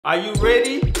Are you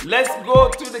ready? Let's go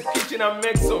to the kitchen and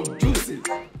make some juices.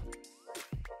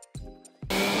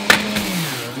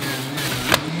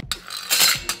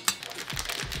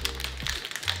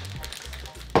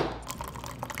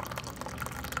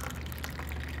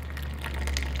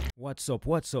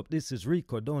 What's up? This is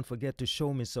Rico. Don't forget to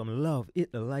show me some love.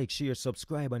 Hit the like, share,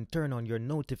 subscribe, and turn on your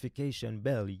notification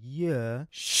bell. Yeah.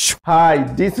 Hi,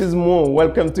 this is Mo.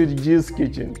 Welcome to the Juice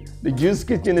Kitchen. The Juice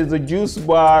Kitchen is a juice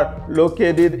bar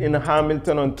located in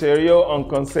Hamilton, Ontario on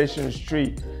Concession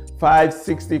Street,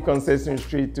 560 Concession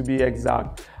Street to be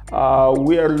exact.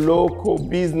 We are local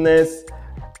business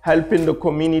helping the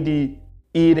community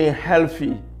eating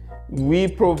healthy. We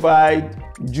provide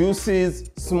juices,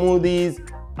 smoothies,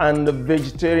 and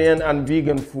vegetarian and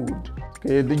vegan food.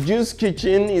 Okay, the Juice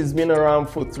Kitchen has been around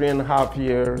for 3.5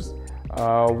 years.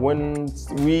 When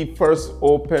we first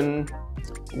opened,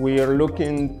 we are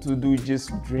looking to do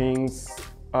just drinks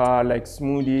like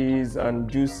smoothies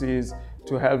and juices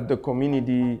to help the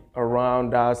community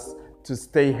around us to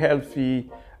stay healthy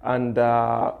and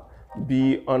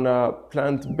be on a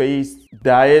plant-based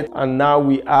diet. And now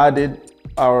we added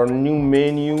our new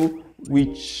menu,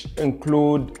 which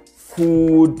include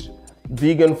food,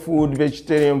 vegan food,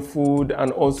 vegetarian food,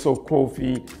 and also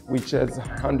coffee, which is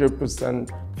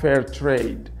 100% fair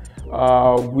trade.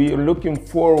 We are looking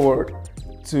forward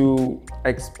to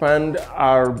expand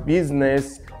our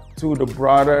business to the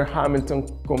broader Hamilton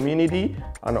community,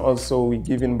 and also we're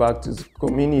giving back to the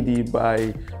community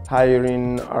by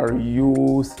hiring our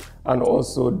youth and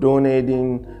also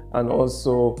donating and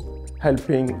also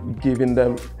helping giving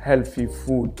them healthy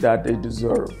food that they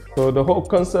deserve. So the whole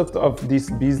concept of this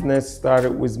business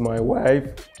started with my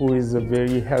wife, who is a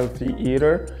very healthy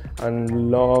eater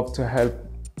and love to help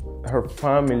her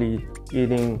family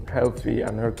eating healthy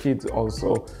and her kids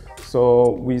also.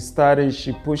 So we started,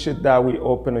 she pushed it that we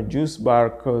open a juice bar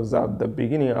because at the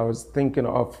beginning I was thinking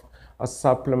of a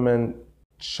supplement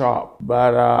shop.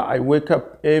 But I wake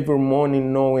up every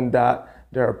morning knowing that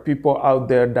there are people out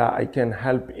there that I can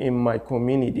help in my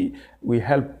community. We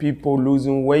help people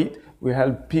losing weight. We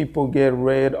help people get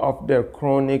rid of their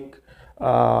chronic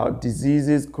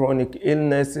diseases, chronic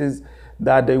illnesses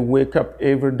that they wake up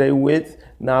every day with.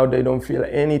 Now they don't feel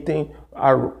anything.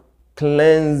 Our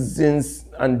cleansings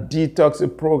and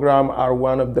detox program are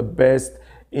one of the best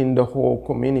in the whole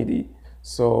community.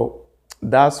 So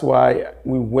that's why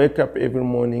we wake up every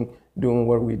morning doing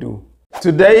what we do.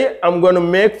 Today, I'm going to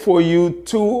make for you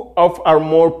two of our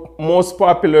most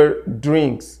popular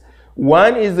drinks.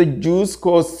 One is a juice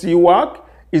called Seawalk.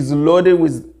 It's loaded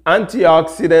with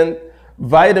antioxidant,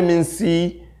 vitamin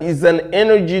C. It's an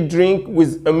energy drink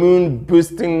with immune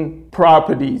boosting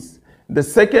properties. The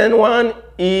second one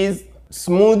is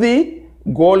smoothie.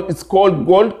 It's called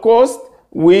Gold Coast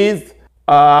with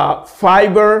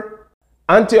fiber,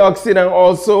 antioxidant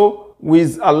also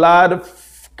with a lot of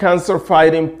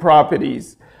cancer-fighting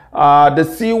properties. The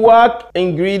Seawalk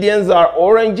ingredients are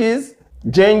oranges,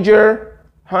 ginger,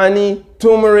 honey,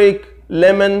 turmeric,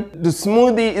 lemon. The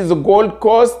smoothie is a Gold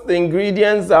Coast. The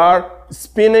ingredients are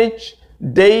spinach,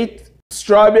 date,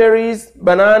 strawberries,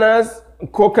 bananas,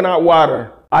 and coconut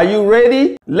water. Are you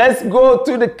ready? Let's go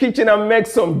to the kitchen and make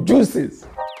some juices.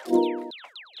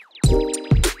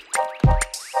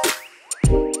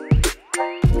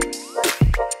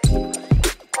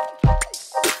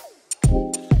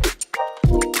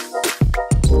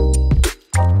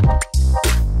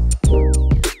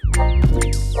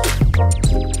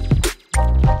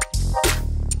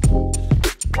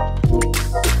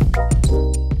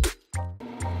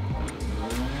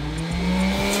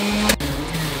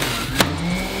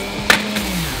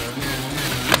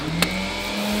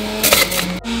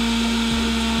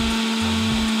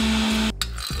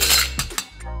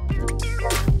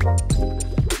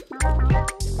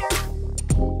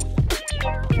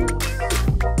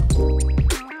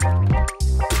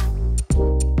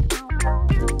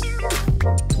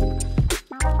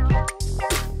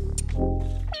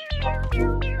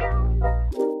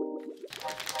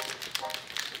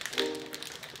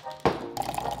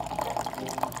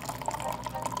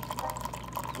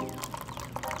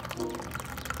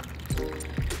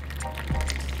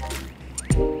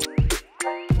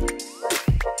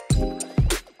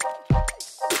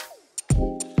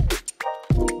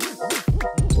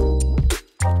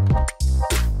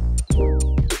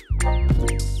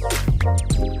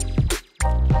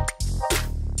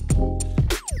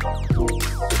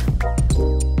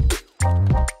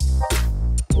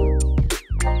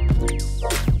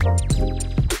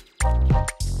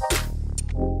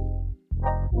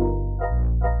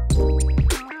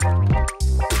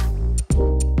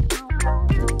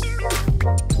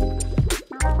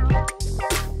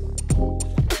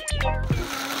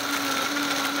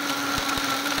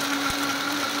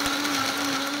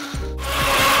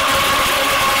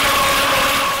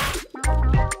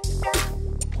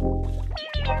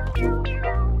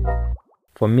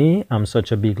 For me, I'm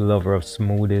such a big lover of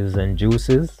smoothies and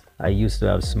juices. I used to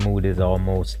have smoothies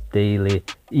almost daily,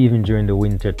 even during the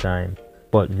winter time.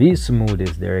 But these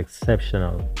smoothies, they're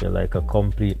exceptional. They're like a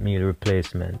complete meal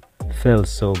replacement. Felt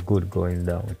so good going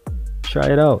down. Try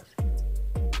it out.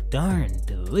 Darn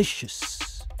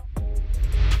delicious.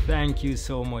 Thank you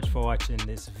so much for watching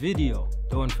this video.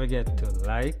 Don't forget to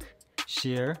like,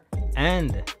 share,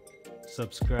 and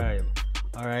subscribe.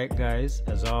 Alright guys,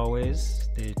 as always,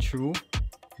 stay true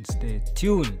and stay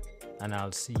tuned. And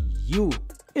I'll see you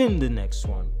in the next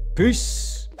one.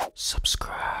 Peace.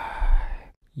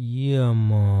 Subscribe. Yeah,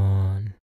 man.